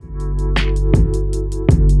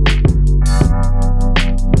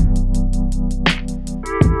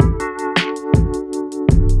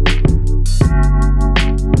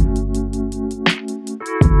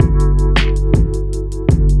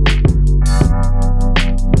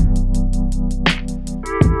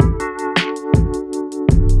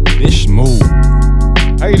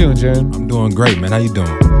Jarron? I'm doing great, man. How you doing?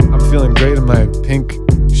 I'm feeling great in my pink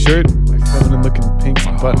shirt, my feminine-looking pink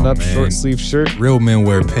button-up short-sleeve shirt. Real men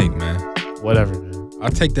wear pink, man. Whatever, man.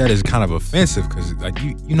 I take that as kind of offensive because, like,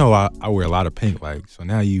 you know, I wear a lot of pink, like, so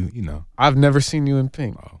now you know. I've never seen you in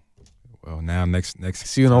pink. Oh, well, now next. I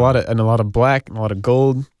see you in a lot of black, and a lot of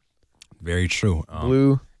gold. Very true.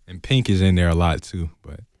 Blue. And pink is in there a lot too,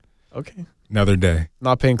 but okay. Another day.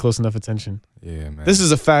 Not paying close enough attention. Yeah, man. This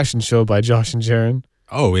is a fashion show by Josh and Jarron.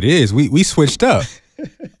 Oh, it is. We switched up.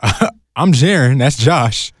 I'm Jarron. That's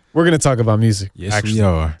Josh. We're gonna talk about music. Yes, actually. we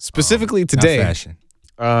are. Specifically today. Not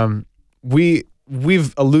fashion.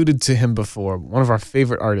 We've alluded to him before. One of our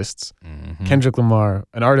favorite artists, Kendrick Lamar,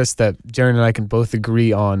 an artist that Jarron and I can both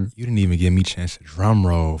agree on. You didn't even give me a chance to drum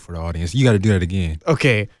roll for the audience. You got to do that again.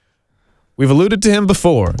 Okay, we've alluded to him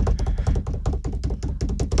before.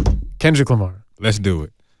 Kendrick Lamar. Let's do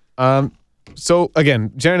it. So again,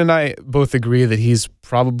 Jarron and I both agree that he's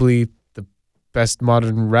probably the best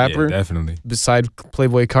modern rapper. Yeah, definitely. Beside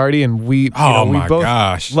Playboi Carti, and we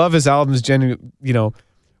gosh, love his albums.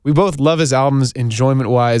 We both love his albums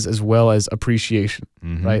enjoyment-wise as well as appreciation,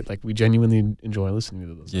 right? Like, we genuinely enjoy listening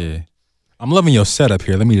to those. Yeah. I'm loving your setup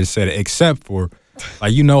here. Let me just say that. Except for,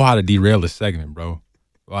 like, you know how to derail the segment, bro.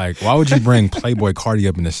 Like, why would you bring Playboi Carti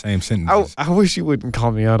up in the same sentence? I wish you wouldn't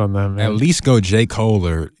call me out on that, man. At least go J. Cole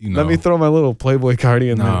or, you know. Let me throw my little Playboi Carti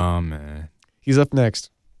in there. Nah, man. He's up next.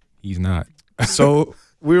 He's not. So,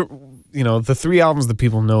 the three albums that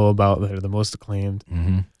people know about that are the most acclaimed.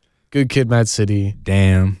 Good Kid, Mad City.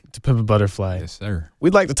 Damn. To Pimp a Butterfly. Yes, sir.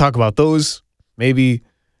 We'd like to talk about those, maybe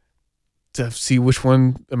to see which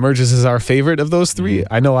one emerges as our favorite of those three.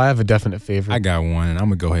 I know I have a definite favorite. I got one, and I'm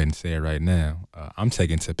going to go ahead and say it right now. I'm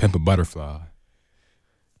taking To Pimp a Butterfly.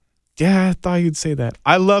 Yeah, I thought you'd say that.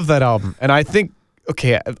 I love that album. And I think,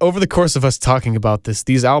 over the course of us talking about this,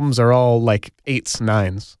 these albums are all like 8s,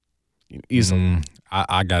 9s. Easily.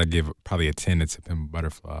 I got to give probably a 10 to Pimp a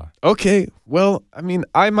Butterfly. Okay, well, I mean,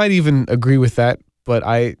 I might even agree with that, but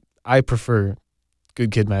I prefer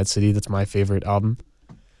Good Kid, Mad City. That's my favorite album.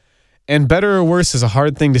 And better or worse is a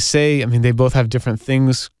hard thing to say. I mean, they both have different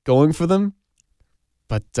things going for them.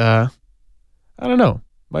 But I don't know.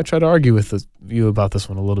 Might try to argue with you about this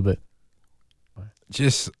one a little bit.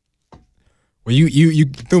 Well, you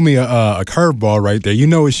threw me a curveball right there. You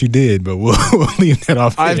know what you did, but we'll leave that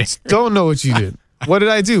off. I don't know what you did. What did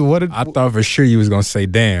I do? I thought for sure you was gonna say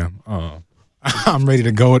damn. I'm ready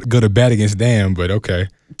to go to bat against damn, but okay.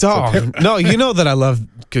 Dog. No, you know that I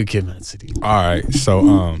love Good Kid, Mad City. All right,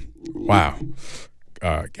 so wow,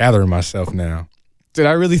 gathering myself now. Did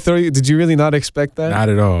I really throw you? Did you really not expect that? Not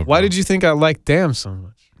at all. Why did you think I liked Damn so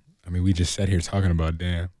much? I mean, we just sat here talking about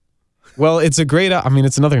Damn. Well, it's a great. I mean,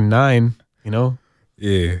 it's another 9. You know.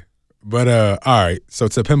 Yeah, but all right. So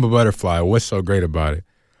To Pimp a Butterfly, what's so great about it?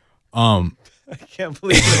 I can't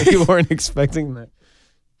believe that you weren't expecting that.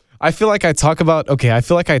 I feel like I talk about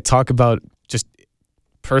just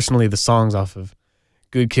personally the songs off of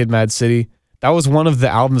Good Kid, Mad City. That was one of the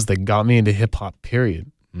albums that got me into hip hop.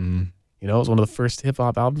 Period. You know, it was one of the first hip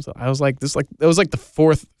hop albums. I was like, it was like the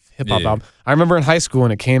 4th hip hop album. I remember in high school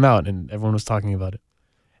when it came out and everyone was talking about it.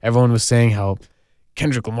 Everyone was saying how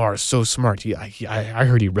Kendrick Lamar is so smart. I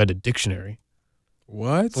heard he read a dictionary.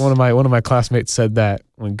 What? One of my classmates said that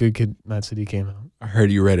when Good Kid, Mad City came out. I heard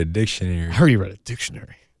you read a dictionary. I heard you read a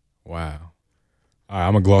dictionary. Wow. All right,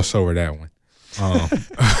 I'm gonna gloss over that one.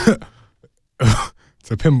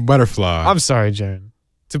 To Pimp a Butterfly. I'm sorry, Jarron.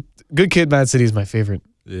 Good Kid, Mad City is my favorite.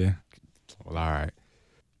 Yeah. Well, all right.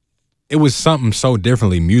 It was something so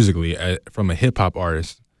differently musically from a hip hop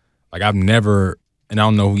artist. Like, I've never, and I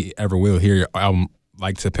don't know if we ever will hear your album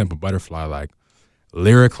like To Pimp a Butterfly. Like,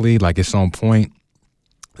 lyrically, like, it's on point.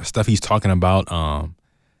 The stuff he's talking about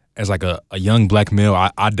as like a young black male,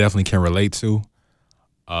 I definitely can relate to.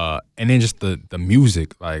 And then just the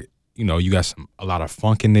music, like, you know, you got a lot of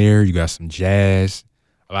funk in there, you got some jazz,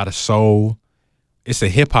 a lot of soul. It's a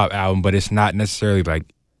hip hop album, but it's not necessarily like,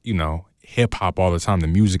 you know, hip hop all the time. The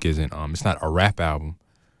music isn't. It's not a rap album.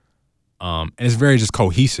 And it's very just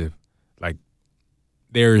cohesive. Like,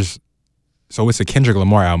 so it's a Kendrick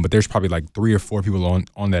Lamar album, but there's probably like 3 or 4 people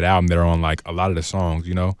on that album that are on like a lot of the songs,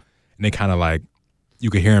 you know? And they kind of like, you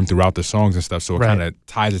could hear them throughout the songs and stuff. So it kind of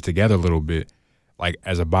ties it together a little bit, like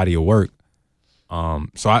as a body of work.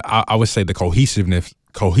 So I would say the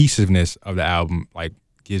cohesiveness of the album, like,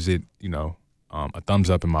 gives it, you know, a thumbs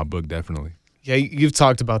up in my book, definitely. Yeah, you've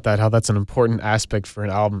talked about that, how that's an important aspect for an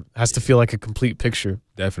album. It has to feel like a complete picture.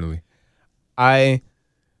 Definitely. I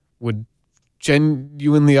would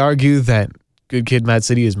genuinely argue that Good Kid, Mad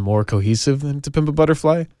City is more cohesive than To Pimp a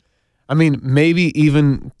Butterfly. I mean, maybe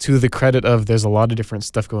even to the credit of there's a lot of different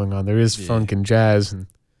stuff going on. There is Yeah. funk and jazz and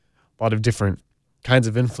a lot of different kinds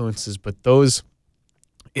of influences, but those,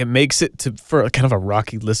 it makes it for kind of a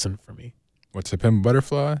rocky listen for me. What's To Pimp a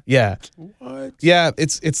Butterfly? Yeah. What? Yeah,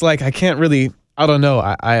 it's like I can't really, I don't know.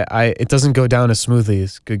 I it doesn't go down as smoothly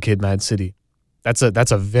as Good Kid, Mad City. That's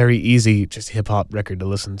a very easy just hip hop record to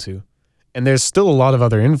listen to. And there's still a lot of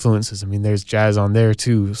other influences. I mean, there's jazz on there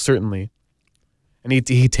too, certainly. And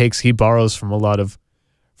he borrows from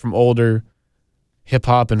from older hip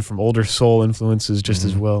hop and from older soul influences just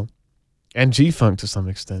as well. And G-Funk to some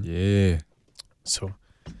extent. Yeah. So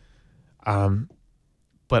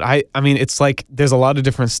but I mean, it's like there's a lot of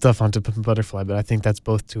different stuff on To Pimp a Butterfly, but I think that's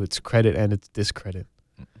both to its credit and its discredit.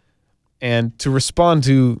 And to respond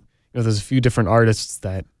to, there's a few different artists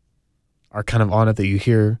that are kind of on it that you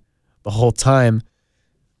hear the whole time.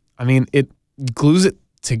 I mean, it glues it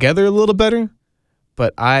together a little better,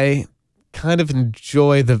 but I kind of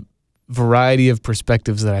enjoy the variety of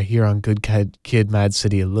perspectives that I hear on Good Kid, Mad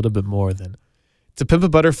City a little bit more than To Pimp a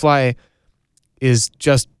Butterfly is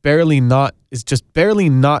just barely not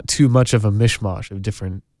too much of a mishmash of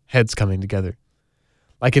different heads coming together.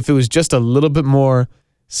 Like if it was just a little bit more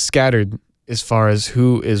scattered as far as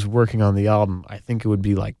who is working on the album, I think it would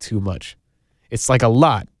be like too much. It's like a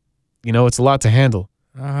lot, it's a lot to handle.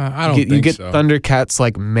 I don't you think get so. Thundercat's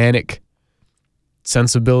like manic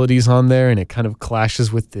sensibilities on there, and it kind of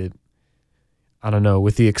clashes with the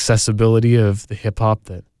accessibility of the hip hop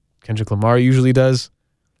that Kendrick Lamar usually does.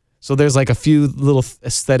 So there's like a few little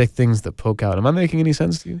aesthetic things that poke out. Am I making any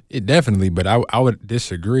sense to you? It definitely, but I would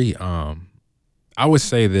disagree. I would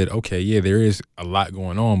say that, okay, yeah, there is a lot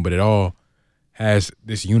going on, but it all has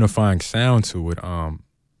this unifying sound to it.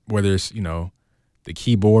 Whether it's, the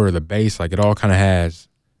keyboard or the bass, like it all kind of has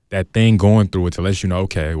that thing going through it to let you know,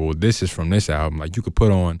 okay, well, this is from this album. Like you could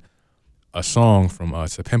put on a song from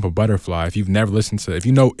To Pimp a Butterfly. If you've never listened to, if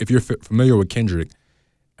you're familiar with Kendrick,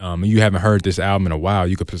 and you haven't heard this album in a while,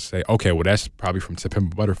 you could just say, okay, well, that's probably from To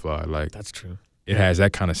Pimp a Butterfly. Like that's true. It has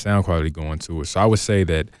that kind of sound quality going to it. So I would say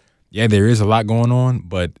that, yeah, there is a lot going on,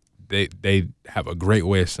 but they have a great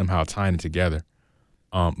way of somehow tying it together.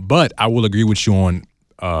 But I will agree with you on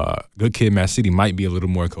Good Kid, Mad City might be a little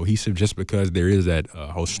more cohesive just because there is that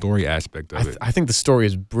whole story aspect of it. I think the story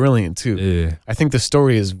is brilliant too. Yeah. I think the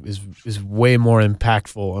story is way more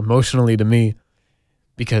impactful emotionally to me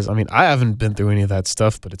because, I mean, I haven't been through any of that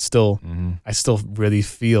stuff, but it's still, I still really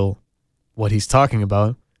feel what he's talking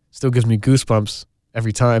about. Still gives me goosebumps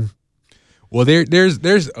every time. Well,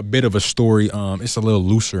 there's a bit of a story. It's a little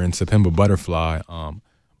looser in To Pimp a Butterfly.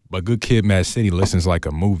 But Good Kid, Mad City listens like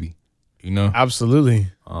a movie,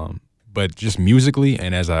 Absolutely. But just musically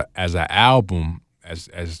and as an album,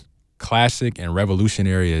 as classic and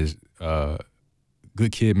revolutionary as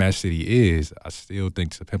Good Kid, Mad City is, I still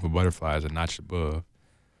think To Pimp a Butterfly is a notch above.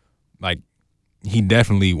 Like he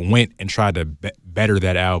definitely went and tried to better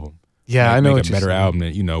that album. Yeah, I know make what a better you're saying. album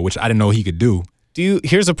than which I didn't know he could do.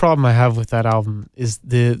 Here's a problem I have with that album is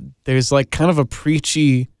there's like kind of a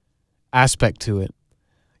preachy aspect to it.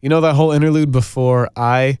 That whole interlude before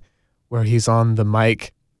where he's on the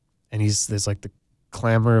mic and there's like the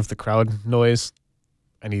clamor of the crowd noise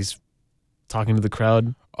and he's talking to the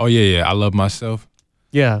crowd. Oh yeah, I Love Myself.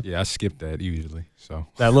 Yeah. Yeah, I skip that usually. So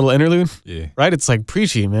that little interlude? Yeah. Right? It's like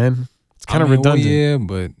preachy, man. It's kind of well, redundant. yeah,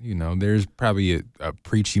 but there's probably a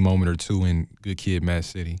preachy moment or two in Good Kid, Mad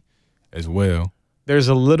City as well. There's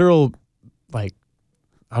a literal, like,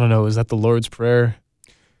 I don't know, is that the Lord's Prayer?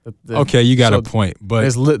 Okay, you got a point, but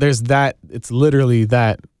there's that. It's literally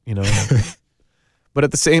that, But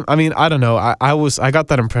at the same, I mean, I don't know. I got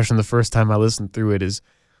that impression the first time I listened through it is,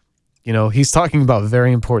 he's talking about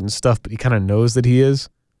very important stuff, but he kind of knows that he is,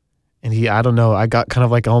 and I don't know. I got kind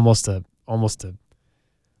of like almost a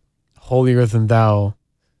holier than thou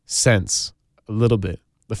sense a little bit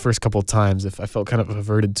the first couple of times. If I felt kind of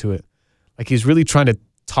averted to it, like he's really trying to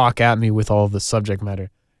talk at me with all of the subject matter.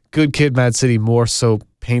 Good Kid, Mad City more so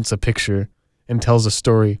paints a picture and tells a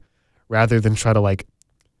story rather than try to like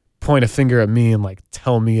point a finger at me and like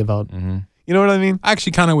tell me about, you know what I mean? I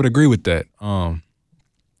actually kind of would agree with that. But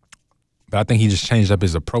I think he just changed up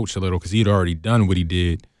his approach a little because he'd already done what he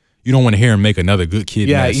did. You don't want to hear him make another Good Kid,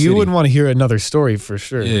 Yeah, Mad you City. wouldn't want to hear another story for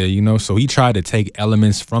sure. Yeah, so he tried to take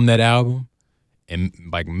elements from that album and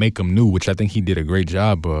like make them new, which I think he did a great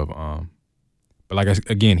job of. But like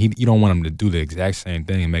again, you don't want him to do the exact same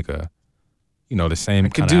thing and make the same. I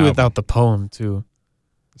could kind do of without the poem too.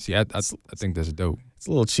 See, I think that's dope. It's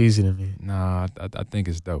a little cheesy to me. Nah, I think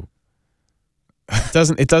it's dope.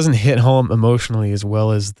 It doesn't hit home emotionally as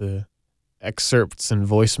well as the excerpts and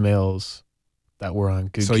voicemails that were on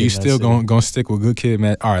Good So Kid, you Mad still City. gonna stick with Good Kid,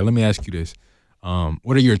 Mad? All right, let me ask you this.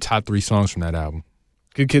 What are your top 3 songs from that album?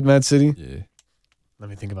 Good Kid, Mad City? Yeah. Let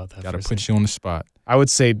me think about that Gotta for a put second. you on the spot. I would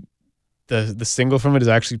say the single from it is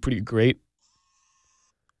actually pretty great.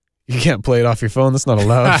 You can't play it off your phone. That's not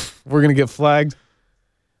allowed. We're going to get flagged.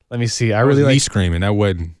 Let me see. I That was really me like... screaming. That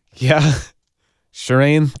wasn't. Yeah.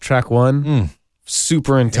 Shireen, track 1.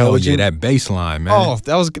 Super Hell intelligent. yeah, that bass line, man. Oh,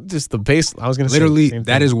 that was just the bass. I was going to say Literally, the same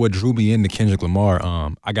that thing. is what drew me into Kendrick Lamar.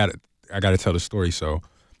 I got to tell the story. So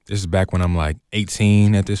this is back when I'm like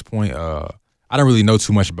 18 at this point. I don't really know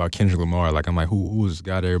too much about Kendrick Lamar. Like I'm like, who is this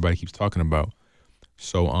guy that everybody keeps talking about?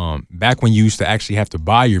 So back when you used to actually have to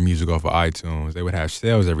buy your music off of iTunes, they would have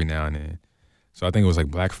sales every now and then. So I think it was like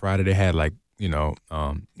Black Friday. They had like,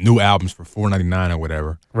 new albums for $4.99 or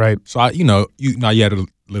whatever. Right. So you had a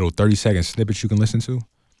little 30-second snippet you can listen to.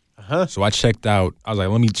 Uh-huh. So I checked out. I was like,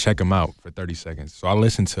 let me check him out for 30 seconds. So I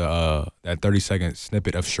listened to that 30-second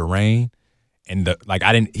snippet of Jarron, and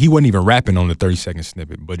he wasn't even rapping on the 30-second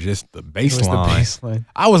snippet, but just the bass It was line. the bass line.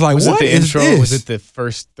 I was like, Was what it the is intro? this? Was it the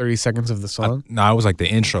first 30 seconds of the song? No, it was like the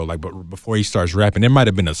intro, like but before he starts rapping. There might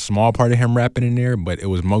have been a small part of him rapping in there, but it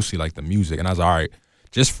was mostly like the music. And I was like, all right,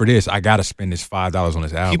 just for this, I gotta spend this $5 on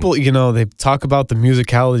this album. People, they talk about the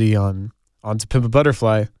musicality on To Pimp a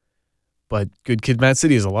Butterfly, but Good Kid, Mad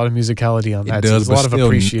City is a lot of musicality on it that. does, So there's a but lot of still,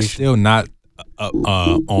 appreciation. still not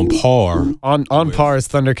on par. On with- par as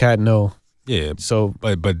Thundercat, no. Yeah, So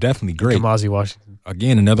but definitely great. Kamasi Washington.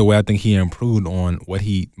 Again, another way I think he improved on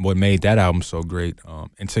what made that album so great,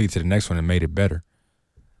 and took it to the next one and made it better.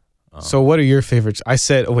 So what are your favorites? I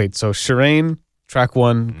said, so Shireen, track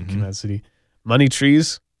 1, Good Kid, Mad City. Money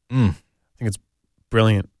Trees, I think it's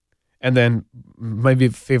brilliant. And then my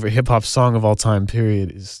favorite hip hop song of all time,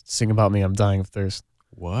 period, is Sing About Me, I'm Dying of Thirst.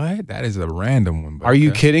 What? That is a random one. But Are you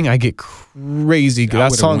okay. kidding? I get crazy good. I That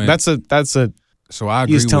would've song, went- that's a, So I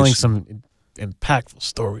agree he's telling with you some impactful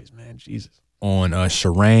stories, man. Jesus. on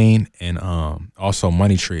Shireen and also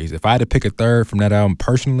Money Trees. If I had to pick a third from that album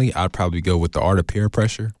personally, I'd probably go with The Art of Peer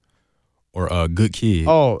Pressure or Good Kid.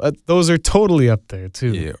 Oh, those are totally up there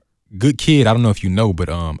too. Yeah. Good Kid, I don't know if you know, but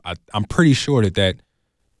I'm pretty sure that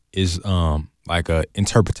is like a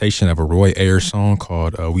interpretation of a Roy Ayers song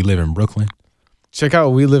called We Live in Brooklyn. Check out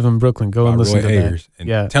We Live in Brooklyn. Go by and listen Roy to Ayers. that. And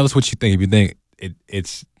Yeah. tell us what you think. If you think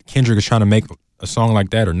it's Kendrick is trying to make a song like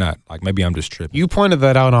that or not. Like maybe I'm just tripping. You pointed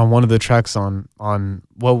that out on one of the tracks on King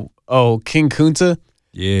Kunta.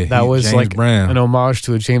 Yeah. That was James like Brown. an homage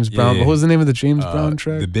to a James Brown. Yeah. What was the name of the James Brown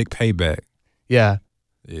track? The Big Payback. Yeah.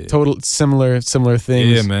 Yeah. Total similar things.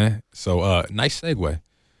 Yeah, man. So nice segue.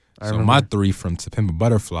 I So remember. my 3 from To Pimp a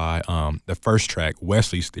Butterfly, the first track,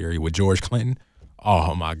 Wesley's Theory with George Clinton.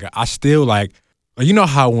 Oh my God. I still you know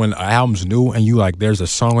how when an album's new and you there's a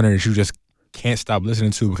song on there that you just can't stop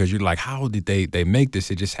listening to because you're like, how did they make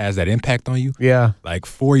this? It just has that impact on you. Yeah.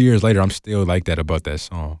 4 years later, I'm still like that about that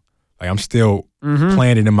song. I'm still Mm-hmm.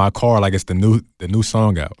 playing it in my car like it's the new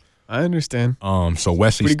song out. I understand. So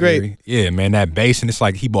Wesley's Pretty great. Theory. Yeah, man, that bass, and it's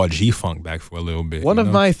like he bought G-Funk back for a little bit. One of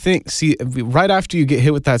my things, see, right after you get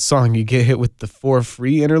hit with that song, you get hit with the For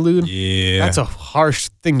Free interlude. Yeah. That's a harsh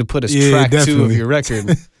thing to put as Yeah, track 2 of definitely. your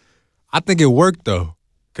record. I think it worked though,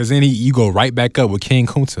 because then you go right back up with King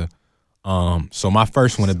Kunta. So my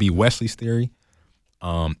first one would be Wesley's Theory.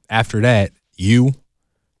 After that,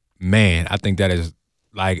 man, I think that is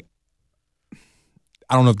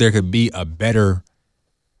I don't know if there could be a better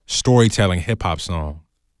storytelling hip hop song.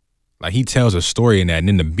 He tells a story in that, and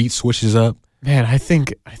then the beat switches up. Man, I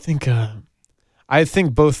think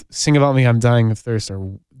both Sing About Me, I'm Dying of Thirst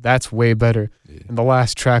that's way better. Yeah. And the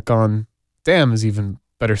last track on Damn is even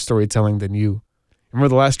better storytelling than You. Remember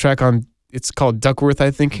the last track on, it's called Duckworth, I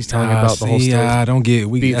think. He's telling about the whole story. Don't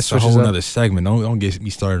get Beat that's a switches whole up. other segment. Don't get me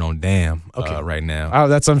started on Damn Okay. right now. Oh,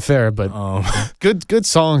 that's unfair, but good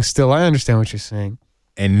song still. I understand what you're saying.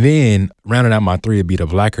 And then rounding out my 3 would be The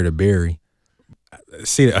Blacker the Berry.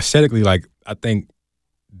 See, aesthetically, I think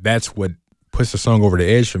that's what puts the song over the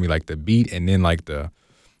edge for me, the beat, and then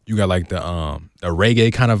you got the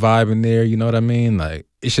reggae kind of vibe in there. You know what I mean?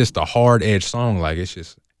 It's just a hard edge song. It's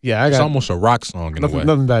just Yeah, it's almost a rock song in a way.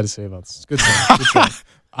 nothing bad to say about this. Good song. Good song.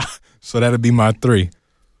 So that'd be my 3.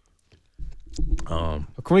 Can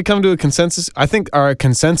we come to a consensus? I think our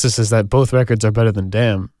consensus is that both records are better than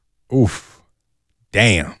Damn. Oof,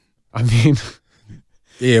 damn. I mean,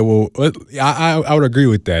 Yeah, well, I would agree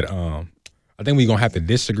with that. I think we're gonna have to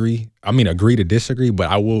disagree. Agree to disagree.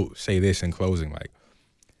 But I will say this in closing: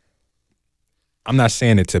 I'm not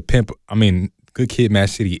saying that Good Kid, Mad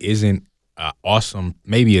City isn't awesome.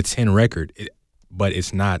 Maybe a 10 record, but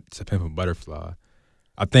it's not To Pimp a Butterfly.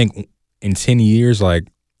 I think in 10 years,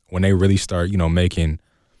 when they really start, making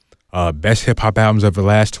best hip hop albums of the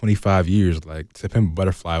last 25 years, like To Pimp a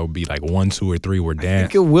Butterfly will be like 1, 2, or 3 where I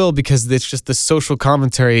think it will, because it's just the social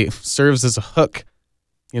commentary serves as a hook,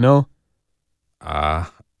 I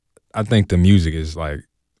think the music is like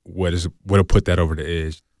what'll put that over the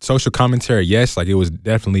edge. Social commentary, yes, like it was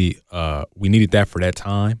definitely we needed that for that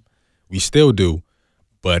time. We still do,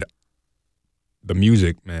 but the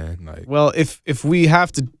music, man, like. Well, if we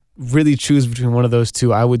have to really choose between one of those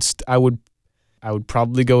two, I would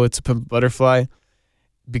probably go with To Pimp a Butterfly,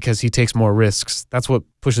 because he takes more risks. That's what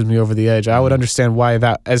pushes me over the edge. I would understand why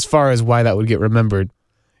that, as far as why that would get remembered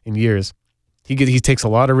in years. He takes a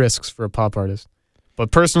lot of risks for a pop artist.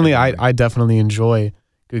 But personally, I definitely enjoy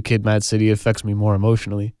Good Kid, Mad City. It affects me more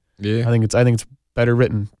emotionally. Yeah, I think it's better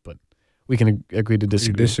written, but we can agree to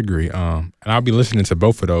disagree. And I'll be listening to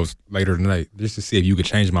both of those later tonight just to see if you could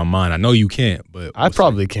change my mind. I know you can't, but I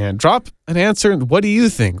probably can. Drop an answer. What do you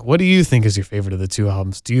think? What do you think is your favorite of the two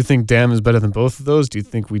albums? Do you think Damn is better than both of those? Do you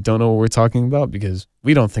think we don't know what we're talking about? Because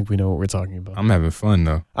we don't think we know what we're talking about. I'm having fun,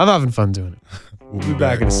 though. I'm having fun doing it. We'll be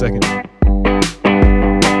back in a second.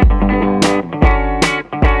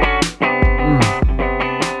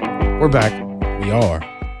 We're back. We are.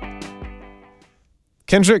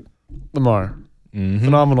 Kendrick Lamar.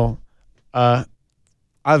 Phenomenal.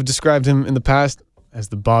 I've described him in the past as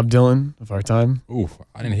the Bob Dylan of our time. Ooh,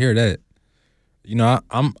 I didn't hear that.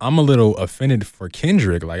 I'm a little offended for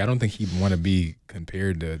Kendrick. Like, I don't think he'd want to be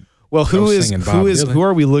compared to. Well, who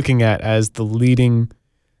are we looking at as the leading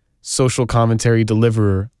social commentary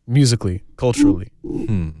deliverer musically, culturally,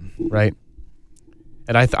 right?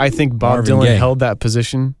 And I think Bob Marvin Dylan Gaye. held that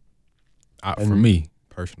position. For me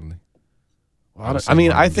personally,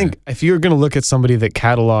 I think if you're going to look at somebody that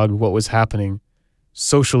cataloged what was happening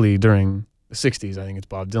socially during the 60s, I think it's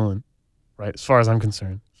Bob Dylan, right? As far as I'm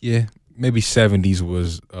concerned. Yeah, maybe 70s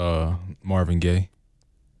was Marvin Gaye.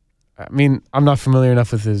 I mean, I'm not familiar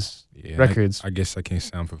enough with his records. I guess I can't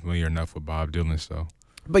sound familiar enough with Bob Dylan, so.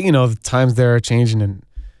 But, the times there are changing, and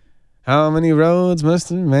how many roads must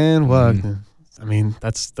a man walk? I mean,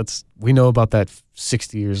 that's we know about that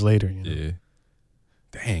 60 years later. Yeah.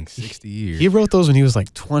 Dang, 60 years. He wrote those when he was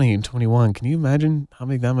like 20 and 21. Can you imagine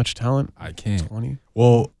having that much talent? I can't. 20?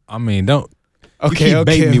 Well, I mean, don't. Okay, you keep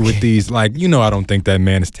baiting me with these. Like, I don't think that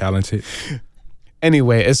man is talented.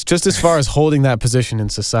 Anyway, it's just as far as holding that position in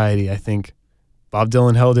society, I think Bob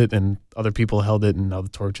Dylan held it and other people held it, and now the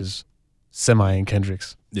torch is semi in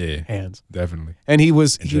Kendrick's hands. Definitely. And he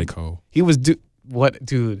was... And J. Cole. He was... What?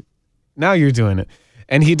 Dude, now you're doing it.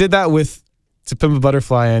 And he did that with To Pimp a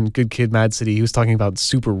Butterfly and Good Kid, Mad City. He was talking about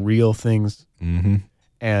super real things.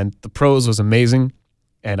 And the prose was amazing.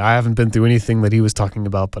 And I haven't been through anything that he was talking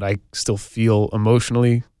about, but I still feel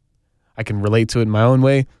emotionally. I can relate to it in my own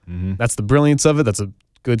way. That's the brilliance of it. That's a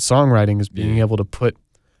good songwriting, is being able to put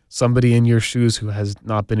somebody in your shoes who has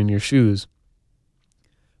not been in your shoes.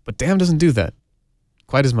 But Damn doesn't do that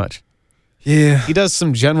quite as much. Yeah. He does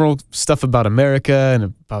some general stuff about America and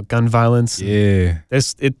about gun violence. Yeah.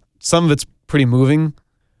 Some of it's pretty moving,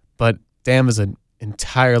 but Damn is an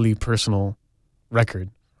entirely personal record,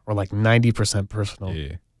 or like 90% personal.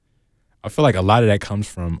 Yeah. I feel like a lot of that comes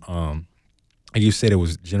from, like you said, it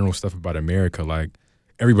was general stuff about America. Like,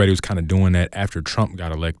 everybody was kind of doing that after Trump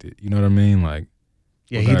got elected. You know what I mean? Like,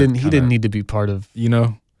 yeah, he didn't need to be part of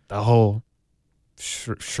the whole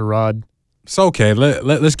charade. So okay,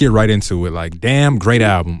 let's get right into it. Like, Damn, great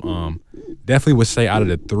album. Definitely would say out of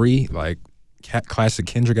the three, like classic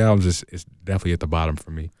Kendrick albums, is definitely at the bottom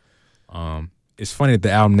for me. It's funny that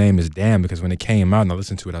the album name is Damn, because when it came out and I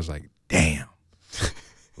listened to it, I was like, damn.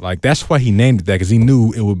 Like, that's why he named it that, because he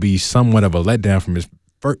knew it would be somewhat of a letdown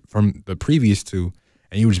from the previous two,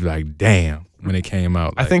 and you would just be like, damn, when it came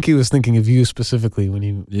out. Like, I think he was thinking of you specifically when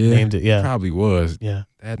he named it. Yeah, probably was. Yeah,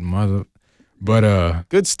 that mother. But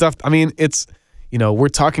good stuff. I mean, it's we're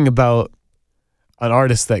talking about an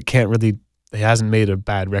artist that hasn't made a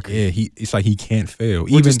bad record. Yeah, it's like he can't fail.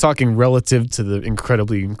 We're just talking relative to the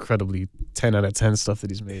incredibly 10 out of 10 stuff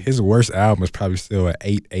that he's made. His worst album is probably still an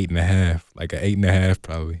 8.5, like an 8.5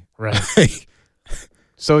 probably. Right.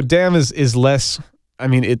 So Damn is less. I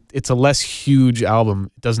mean, it's a less huge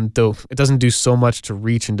album. It doesn't do so much to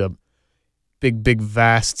reach into big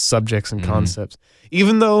vast subjects and concepts.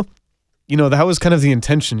 Even though, that was kind of the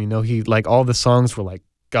intention. He, like, all the songs were like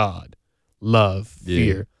God, love,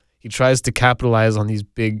 fear. He tries to capitalize on these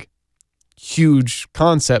big, huge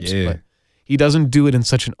concepts, but he doesn't do it in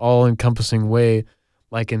such an all-encompassing way,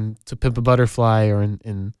 like in To Pimp a Butterfly or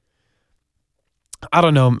in I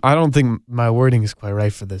don't know. I don't think my wording is quite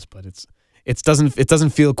right for this, but it doesn't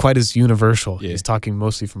feel quite as universal. Yeah. He's talking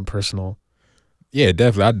mostly from personal Yeah,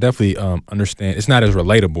 definitely. I definitely understand. It's not as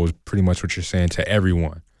relatable as pretty much what you're saying to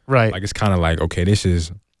everyone. Right. Like it's kind of like, okay, this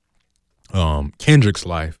is Kendrick's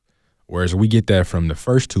life, whereas we get that from the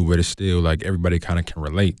first two, but it's still like everybody kind of can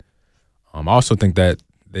relate. I also think that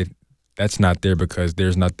that's not there because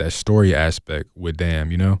there's not that story aspect with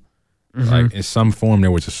Damn, you know? Mhm. Like in some form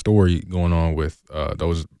there was a story going on with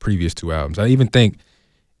those previous two albums. I even think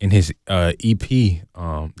in his EP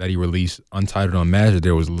that he released, Untitled Unmastered,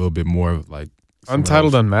 there was a little bit more of like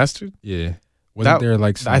Untitled Unmastered? Yeah. Wasn't there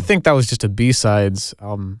like some... I think that was just a B-sides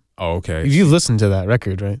album. Oh, okay. You listened to that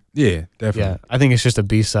record, right? Yeah, definitely. Yeah, I think it's just a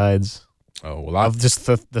B-sides Oh, well, of just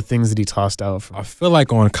the things that he tossed out. I feel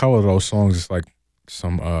like on a couple of those songs, it's like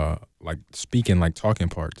some like speaking, like talking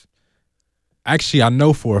parts. Actually, I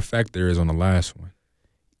know for a fact there is on the last one.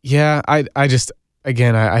 Yeah, I just,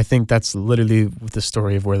 again, I think that's literally the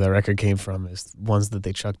story of where that record came from, is ones that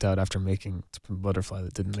they chucked out after making Butterfly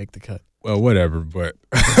that didn't make the cut. Well, whatever, but...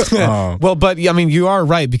 Well, but I mean, you are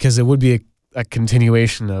right, because it would be a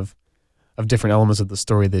continuation of different elements of the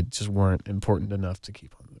story that just weren't important enough to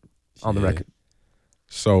keep on the record.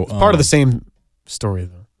 So it's part of the same story,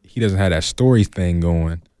 though. He doesn't have that story thing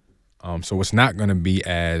going. So it's not going to be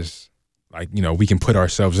as, like, you know, we can put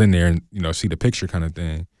ourselves in there and, you know, see the picture kind of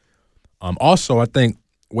thing. Also, I think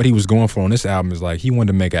what he was going for on this album is, like, he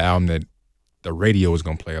wanted to make an album that the radio was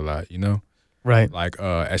going to play a lot, you know? Right. Like,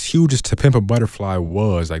 as huge as To Pimp a Butterfly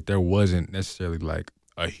was, like, there wasn't necessarily, like,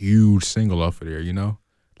 a huge single off of there, you know?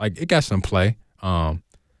 Like, it got some play.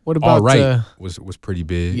 What about All Right was pretty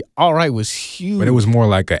big. Yeah, All Right was huge. But it was more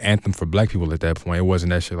like an anthem for black people at that point. It wasn't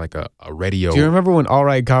necessarily like a radio. Do you remember when All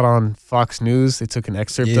Right got on Fox News? They took an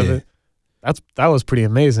excerpt of it. That was pretty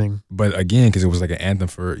amazing. But again, because it was like an anthem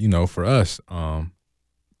for, you know, for us,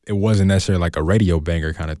 it wasn't necessarily like a radio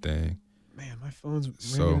banger kind of thing. Man, my phone's ringing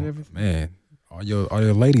So, and everything. man, all your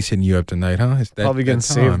ladies hitting you up tonight, huh? It's that, Probably getting that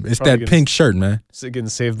time. saved. It's Probably that pink shirt, man. Getting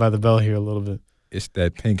saved by the bell here a little bit. It's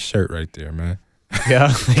that pink shirt right there, man.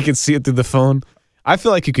 Yeah, you can see it through the phone. I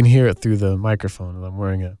feel like you can hear it through the microphone. And I'm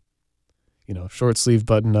wearing a, short sleeve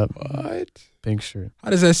button up, pink shirt. How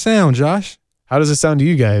does that sound, Josh? How does it sound to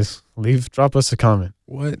you guys? Drop us a comment.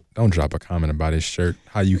 What? Don't drop a comment about his shirt.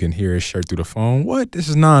 How you can hear his shirt through the phone? What? This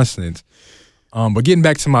is nonsense. But getting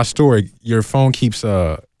back to my story, your phone keeps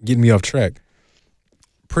getting me off track.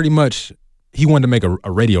 Pretty much, he wanted to make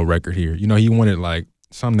a radio record here. You know, he wanted like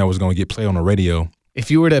something that was going to get played on the radio.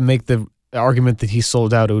 If you were to make the argument that he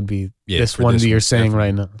sold out, it would be this one that you're saying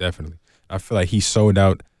right now. Definitely. I feel like he sold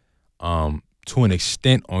out to an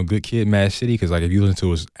extent on Good Kid, Mad City, because like if you listen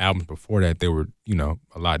to his albums before that, they were,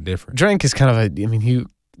 a lot different. Drake is kind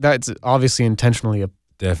of that's obviously intentionally a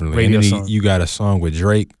definitely radio and then song. You got a song with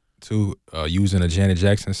Drake too, using a Janet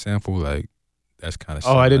Jackson sample, like that's kind of.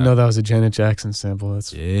 Oh, I didn't know that was a Janet Jackson sample.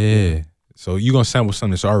 Yeah. So you're gonna sample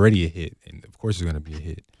something that's already a hit, and of course it's gonna be a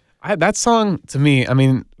hit. That song, to me,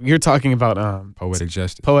 you're talking about Poetic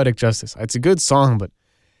Justice. Poetic Justice. It's a good song, but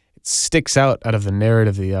it sticks out of the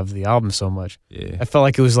narrative of the album so much. Yeah. I felt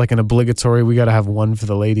like it was like an obligatory, we got to have one for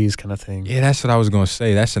the ladies kind of thing. Yeah, that's what I was gonna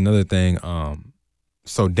say. That's another thing.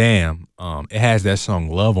 So damn, it has that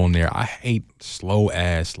song Love on there. I hate slow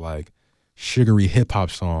ass like sugary hip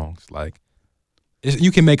hop songs. Like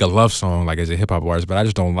you can make a love song like as a hip hop artist, but I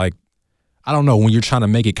just don't like. I don't know, when you're trying to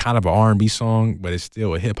make it kind of an R&B song, but it's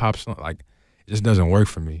still a hip hop song. Like it just doesn't work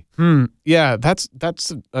for me. Yeah, that's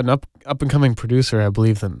an up and coming producer, I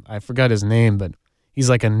believe. I forgot his name, but he's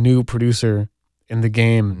like a new producer in the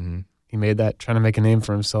game. Mm-hmm. He made that trying to make a name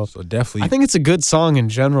for himself. So definitely, I think it's a good song in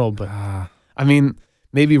general, but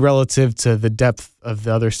maybe relative to the depth of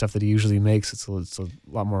the other stuff that he usually makes, it's a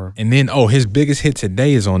lot more. And then his biggest hit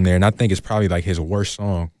today is on there, and I think it's probably like his worst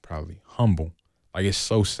song, probably Humble. Like it's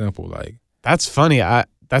so simple, like. That's funny.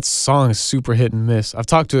 That song is super hit and miss. I've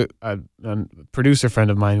talked to a producer friend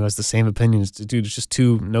of mine who has the same opinions. Dude, it's just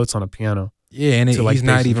two notes on a piano. Yeah, and he's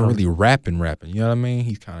not even drums. really rapping. You know what I mean?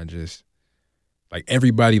 He's kind of just like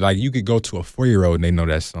everybody. Like you could go to a 4-year-old and they know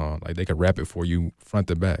that song. Like they could rap it for you front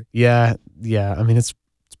to back. Yeah. It's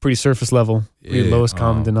pretty surface level, pretty lowest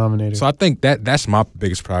common denominator. So I think that's my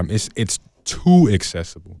biggest problem. It's too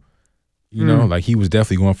accessible. You know, like he was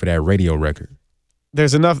definitely going for that radio record.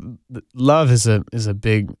 There's enough. Love is a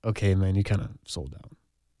big, okay, man, you kind of sold out,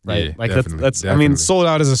 right? Yeah, like definitely, that's definitely. sold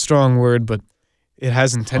out is a strong word, but it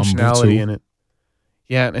has intentionality in it.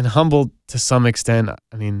 Yeah, and humble to some extent.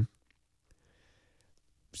 Again,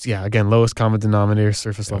 lowest common denominator,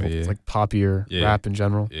 surface level. Yeah. It's like poppier rap in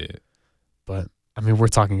general. Yeah. But we're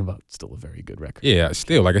talking about still a very good record. Yeah,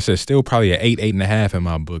 still, like I said, still probably an 8.5 in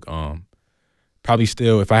my book. Probably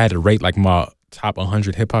still, if I had to rate like my top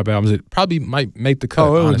 100 hip hop albums. It probably might make the cut. Oh,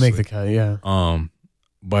 it would honestly. make the cut, yeah.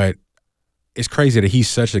 But it's crazy that he's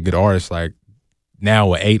such a good artist. Like now,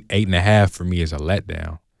 8.5 for me is a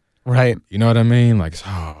letdown. Right. You know what I mean? Like,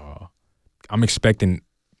 I'm expecting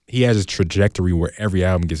he has a trajectory where every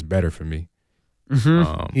album gets better for me.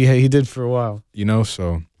 Mm-hmm. He did for a while. You know,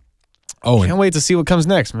 so. Oh, can't wait to see what comes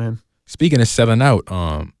next, man. Speaking of selling out,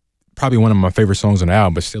 probably one of my favorite songs on the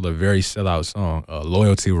album, but still a very sellout song,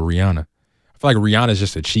 Loyalty with Rihanna. I feel like Rihanna's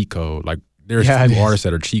just a cheat code. Like, there's few artists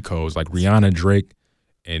that are cheat codes, like Rihanna, Drake,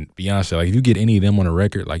 and Beyonce. Like, if you get any of them on a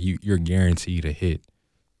record, like, you're guaranteed a hit.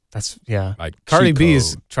 That's, yeah. Like, Cardi B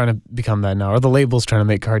is trying to become that now, or the label's trying to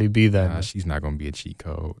make Cardi B that. Nah, she's not going to be a cheat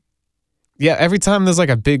code. Yeah, every time there's like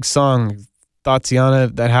a big song, Tatiana,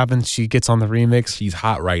 that happens, she gets on the remix. She's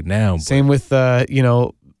hot right now. Same with,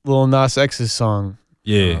 Lil Nas X's song.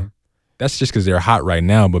 Yeah. That's just because they're hot right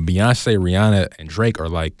now. But Beyonce, Rihanna, and Drake are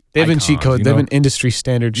like they've icons, been cheat codes. They've been industry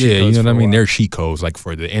standard cheat codes. Yeah, you know what I mean? They're cheat codes, like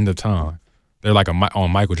for the end of time. They're like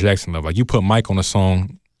on Michael Jackson level. Like you put Mike on a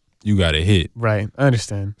song, you got a hit. Right. I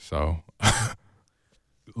understand. So,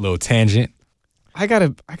 little tangent. I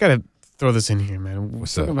gotta throw this in here, man. We're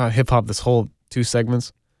talking about hip hop this whole 2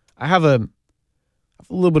 segments. I have a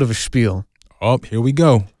little bit of a spiel. Oh, here we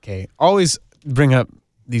go. Okay. Always bring up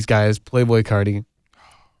these guys, Playboi Carti,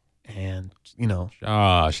 and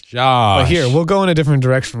Josh. But here, we'll go in a different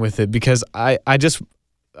direction with it because I just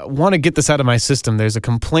want to get this out of my system. There's a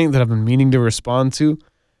complaint that I've been meaning to respond to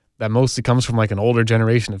that mostly comes from like an older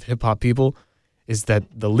generation of hip hop people, is that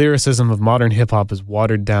the lyricism of modern hip hop is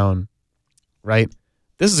watered down, right?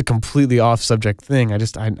 This is a completely off subject thing. I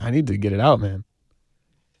need to get it out, man.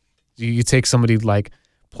 You take somebody like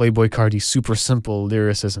Playboi Carti, super simple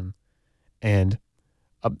lyricism, and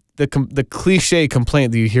the cliche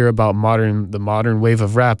complaint that you hear about the modern wave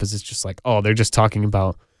of rap is it's just like, oh, they're just talking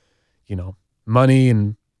about, money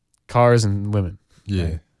and cars and women. Yeah.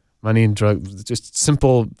 Right? Money and drugs, just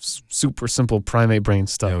simple, super simple primate brain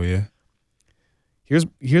stuff. Hell yeah. Here's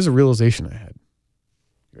a realization I had.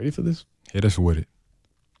 You ready for this? Hit us with it.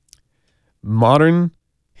 Modern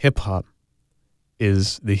hip hop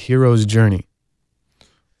is the hero's journey.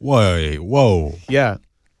 Whoa. Yeah.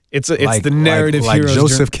 It's the narrative like hero's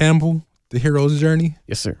Joseph journey. Campbell, the hero's journey?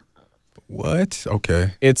 Yes, sir. What?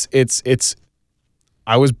 Okay. It's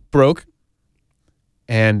I was broke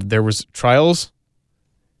and there was trials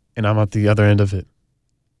and I'm at the other end of it.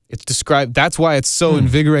 It's described. That's why it's so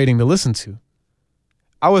invigorating to listen to.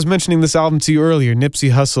 I was mentioning this album to you earlier,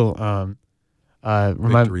 Nipsey Hussle,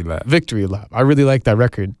 Victory Lap. I really like that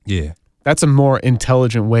record. Yeah. That's a more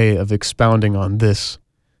intelligent way of expounding on this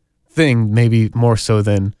thing, maybe more so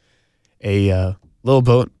than a Lil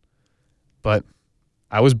Boat. But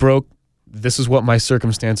I was broke. This is what my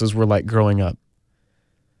circumstances were like growing up.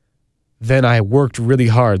 Then I worked really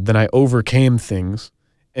hard. Then I overcame things.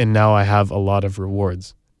 And now I have a lot of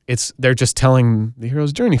rewards. They're just telling the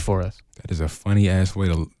hero's journey for us. That is a funny ass way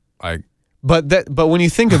to like. But when you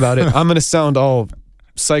think about it, I'm gonna sound all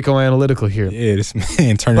psychoanalytical here. Yeah, this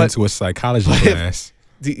man turned into a psychology class.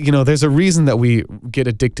 There's a reason that we get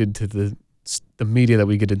addicted to the media that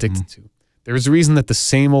we get addicted to. There's a reason that the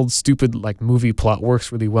same old stupid like movie plot works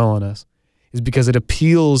really well on us, is because it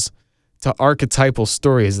appeals to archetypal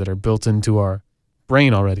stories that are built into our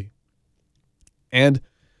brain already. And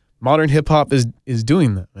modern hip hop is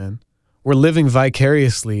doing that, man. We're living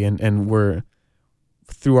vicariously and we're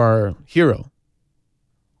through our hero,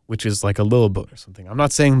 which is like a Lil Boat or something. I'm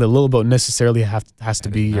not saying the Lil Boat necessarily has to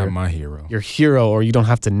be my hero. Your hero, or you don't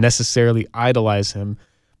have to necessarily idolize him,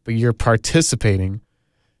 but you're participating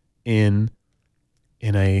in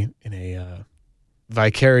a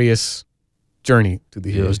vicarious journey to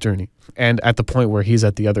the hero's journey. And at the point where he's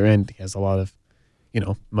at the other end, he has a lot of,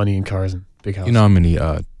 money and cars and big house. You know how many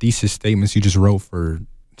thesis statements you just wrote for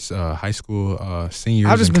high school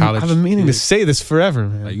seniors and college? I've been meaning to say this forever,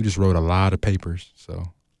 man. Like, you just wrote a lot of papers, so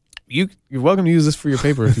you're welcome to use this for your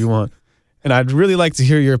paper if you want. And I'd really like to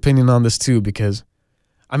hear your opinion on this too, because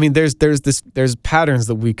I mean, there's patterns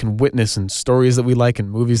that we can witness in stories that we like and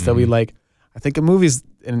movies that we like. I think in movies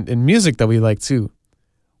and music that we like too.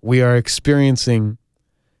 We are experiencing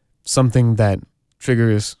something that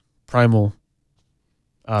triggers primal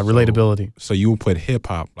relatability. So you will put hip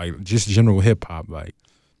hop, like just general hip hop, like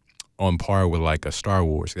on par with like a Star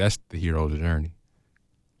Wars. That's the hero's journey.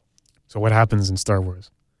 So what happens in Star Wars?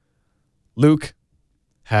 Luke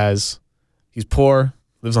he's poor,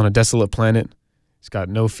 lives on a desolate planet. He's got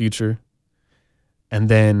no future. And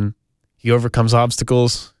then he overcomes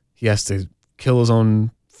obstacles. He has to kill his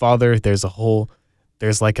own father. There's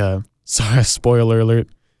like a, sorry, spoiler alert.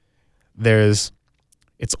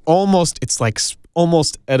 it's like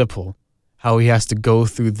almost Oedipal, how he has to go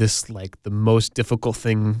through this, like, the most difficult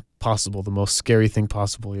thing possible, the most scary thing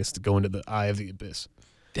possible. He has to go into the eye of the abyss.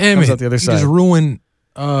 Damn Comes it. out the other You side. just ruined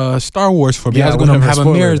Star Wars for me. Yeah, I was going to whatever, have a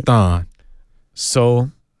spoiler alert. marathon.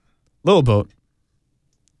 So, Lil Boat,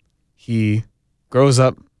 he grows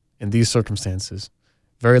up in these circumstances.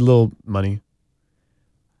 Very little money.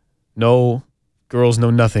 No girls, no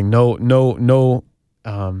nothing. No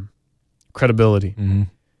credibility. Mm-hmm.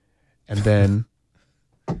 And then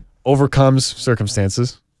overcomes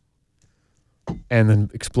circumstances and then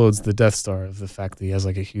explodes the Death Star of the fact that he has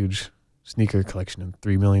like a huge sneaker collection and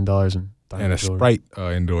 $3 million in diamond And a jewelry. Sprite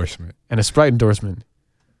endorsement. And a Sprite endorsement.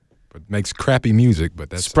 But makes crappy music, but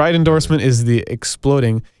that's... Sprite endorsement is the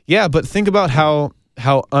exploding. Yeah, but think about how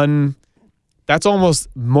that's almost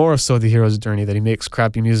more so the hero's journey, that he makes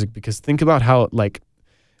crappy music, because think about how, like,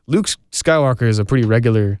 Luke Skywalker is a pretty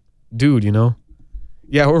regular dude, you know?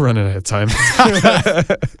 Yeah, we're running out of time.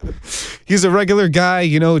 He's a regular guy,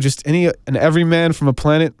 you know, just an everyman from a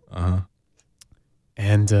planet. Uh-huh.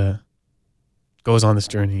 And goes on this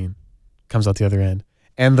journey and comes out the other end.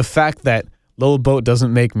 And the fact that Lil Boat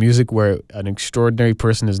doesn't make music where an extraordinary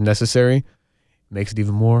person is necessary makes it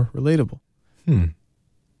even more relatable.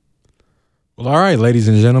 Well, all right, ladies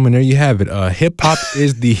and gentlemen, there you have it. Hip-hop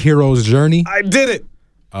is the hero's journey. I did it!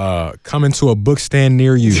 Coming to a book stand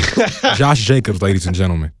near you. Josh Jacobs, ladies and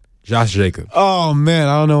gentlemen. Josh Jacobs. Oh, man,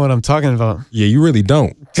 I don't know what I'm talking about. Yeah, you really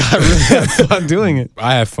don't. I really had fun doing it.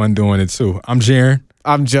 I have fun doing it, too. I'm Jarron.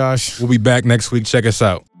 I'm Josh. We'll be back next week. Check us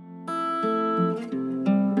out.